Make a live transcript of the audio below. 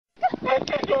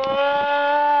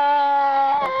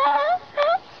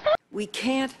We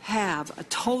can't have a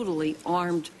totally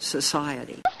armed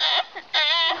society.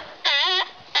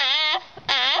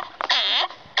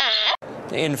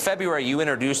 In February, you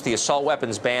introduced the Assault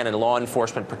Weapons Ban and Law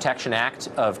Enforcement Protection Act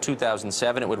of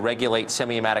 2007. It would regulate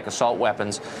semi-automatic assault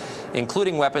weapons,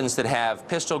 including weapons that have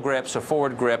pistol grips, a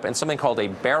forward grip, and something called a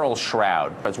barrel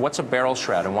shroud. What's a barrel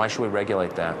shroud, and why should we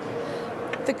regulate that?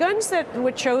 The guns that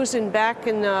were chosen back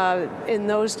in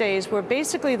those days were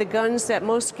basically the guns that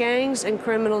most gangs and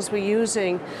criminals were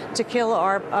using to kill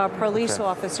our police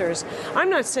officers.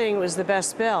 I'm not saying it was the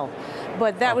best bill,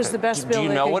 but that was the best bill they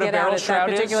could get out at that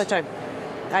particular time.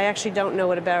 I actually don't know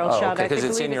what a barrel shroud is. I think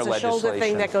it's a shoulder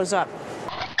thing that goes up.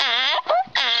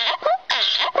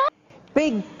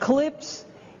 Big clips,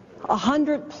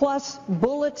 100+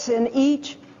 bullets in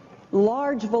each,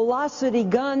 large velocity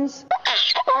guns.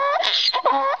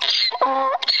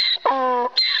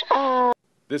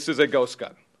 This is a ghost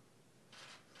gun.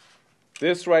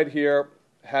 This right here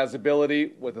has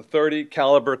ability with a .30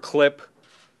 caliber clip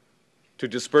to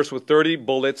disperse with 30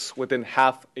 bullets within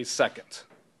half a second.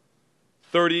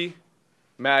 30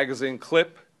 magazine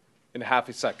clip in half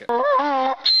a second.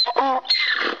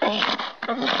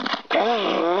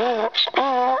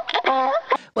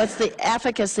 What's the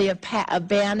efficacy of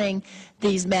banning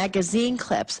these magazine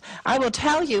clips? I will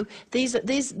tell you, these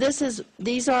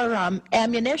are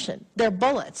ammunition. They're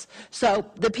bullets. So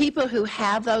the people who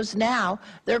have those now,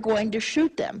 they're going to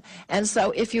shoot them. And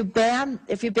so if you ban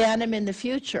them in the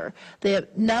future, the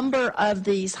number of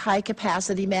these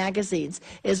high-capacity magazines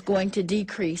is going to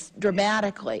decrease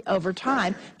dramatically over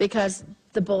time because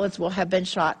the bullets will have been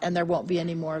shot and there won't be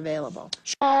any more available.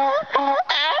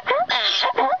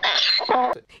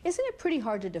 Isn't it pretty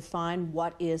hard to define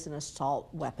what is an assault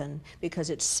weapon? Because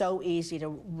it's so easy to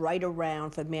write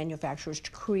around for manufacturers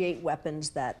to create weapons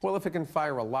that... Well, if it can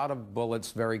fire a lot of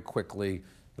bullets very quickly,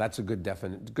 that's a good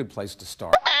place to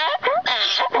start.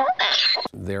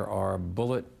 There are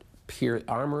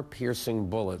armor-piercing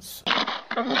bullets.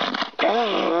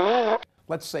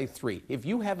 Let's say 3. If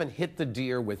you haven't hit the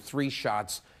deer with 3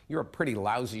 shots, you're a pretty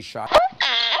lousy shot.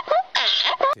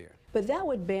 But that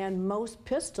would ban most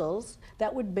pistols.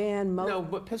 That would ban most... No,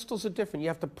 but pistols are different. You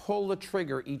have to pull the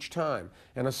trigger each time.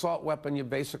 An assault weapon, you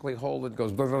basically hold it,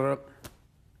 goes... Blah, blah, blah.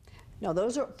 No,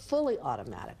 those are fully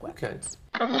automatic weapons.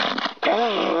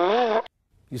 Okay.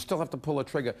 You still have to pull a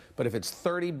trigger. But if it's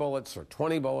 30 bullets or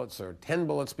 20 bullets or 10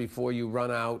 bullets before you run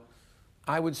out,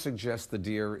 I would suggest the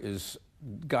deer is...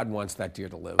 God wants that deer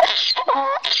to live.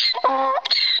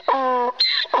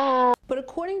 But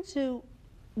according to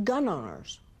gun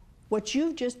owners, what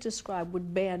you've just described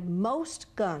would ban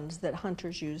most guns that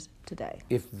hunters use today.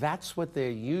 If that's what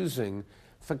they're using,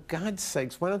 for God's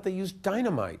sakes, why don't they use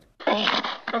dynamite?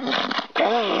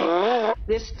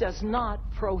 This does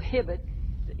not prohibit,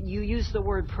 you use the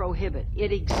word prohibit,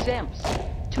 it exempts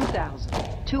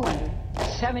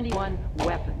 2,271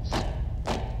 weapons.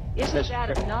 Isn't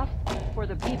that enough for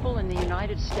the people in the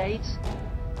United States?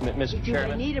 Mr. Chairman? Do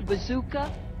they need a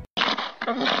bazooka?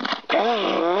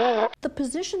 The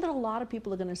position that a lot of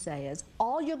people are going to say is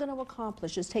all you're going to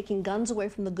accomplish is taking guns away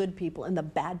from the good people and the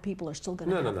bad people are still going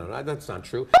to have them. No, that's not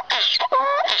true.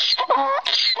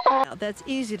 Now, that's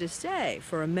easy to say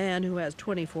for a man who has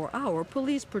 24-hour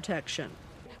police protection.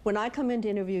 When I come in to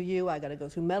interview you, I got to go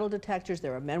through metal detectors.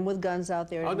 There are men with guns out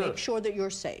there to make sure that you're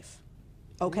safe.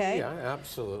 Okay? Yeah,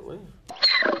 absolutely.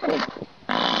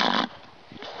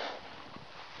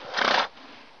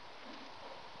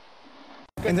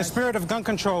 In the spirit of gun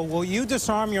control, will you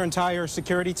disarm your entire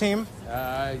security team?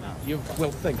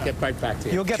 We'll get right back to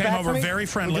you. You'll get Came back over to me? very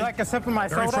friendly. Would you like a sip of my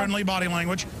soda? Very friendly body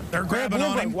language. They're grabbing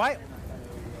on him.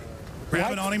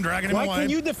 Grabbing on him, dragging him away. Why can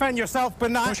you defend yourself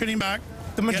but not pushing him back?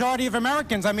 The majority of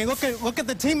Americans. I mean, look at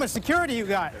the team of security you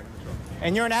got.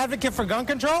 And you're an advocate for gun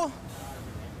control?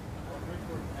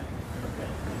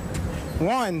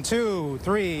 1, 2,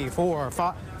 3, 4,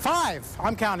 5. 5.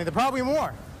 I'm counting. There are probably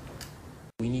more.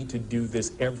 We need to do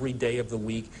this every day of the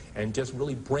week and just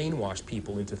really brainwash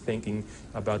people into thinking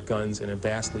about guns in a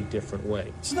vastly different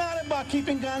way. It's not about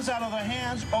keeping guns out of the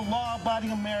hands of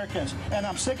law-abiding Americans, and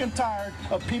I'm sick and tired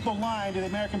of people lying to the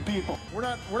American people. We're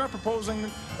not proposing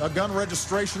a gun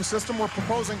registration system. We're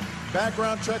proposing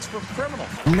background checks for criminals.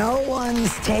 No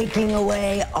one's taking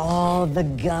away all the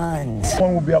guns.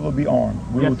 Everyone will be able to be armed.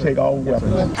 We will take all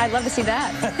weapons. I'd love to see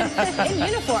that. In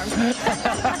uniform.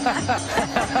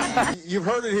 You've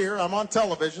heard it here. I'm on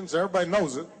television, so everybody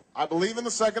knows it. I believe in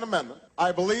the Second Amendment.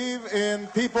 I believe in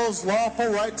people's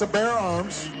lawful right to bear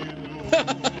arms.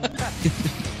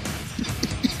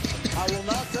 I will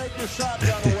not take your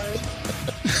shotgun away.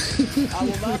 I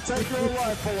will not take your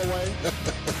rifle away.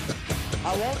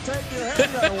 I won't take your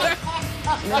handgun away.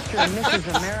 Mr. and Mrs.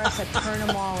 America, turn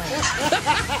them all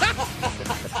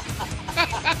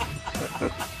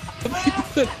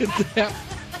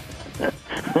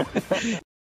in.